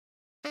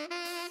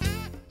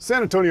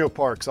San Antonio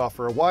parks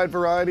offer a wide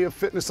variety of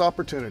fitness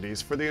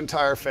opportunities for the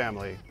entire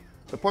family.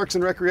 The Parks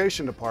and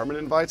Recreation Department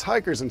invites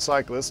hikers and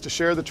cyclists to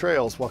share the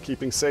trails while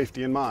keeping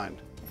safety in mind.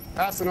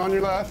 Passing on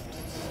your left.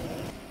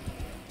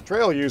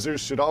 Trail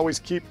users should always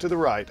keep to the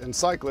right and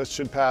cyclists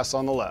should pass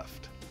on the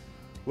left.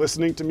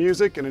 Listening to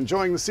music and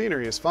enjoying the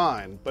scenery is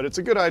fine, but it's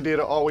a good idea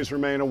to always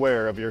remain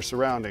aware of your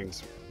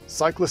surroundings.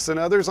 Cyclists and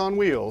others on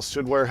wheels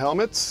should wear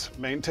helmets,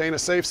 maintain a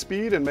safe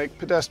speed, and make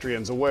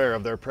pedestrians aware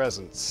of their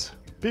presence.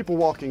 People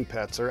walking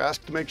pets are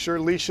asked to make sure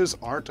leashes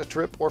aren't a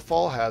trip or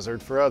fall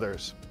hazard for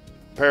others.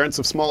 Parents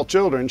of small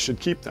children should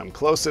keep them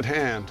close at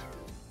hand.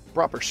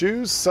 Proper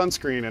shoes,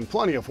 sunscreen, and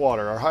plenty of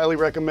water are highly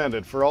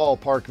recommended for all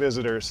park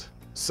visitors.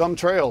 Some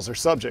trails are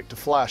subject to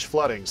flash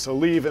flooding, so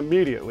leave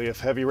immediately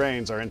if heavy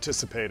rains are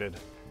anticipated.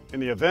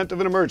 In the event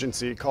of an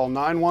emergency, call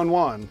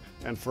 911,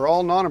 and for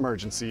all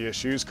non-emergency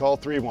issues, call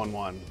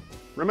 311.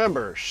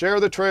 Remember, share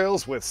the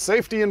trails with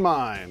safety in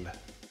mind.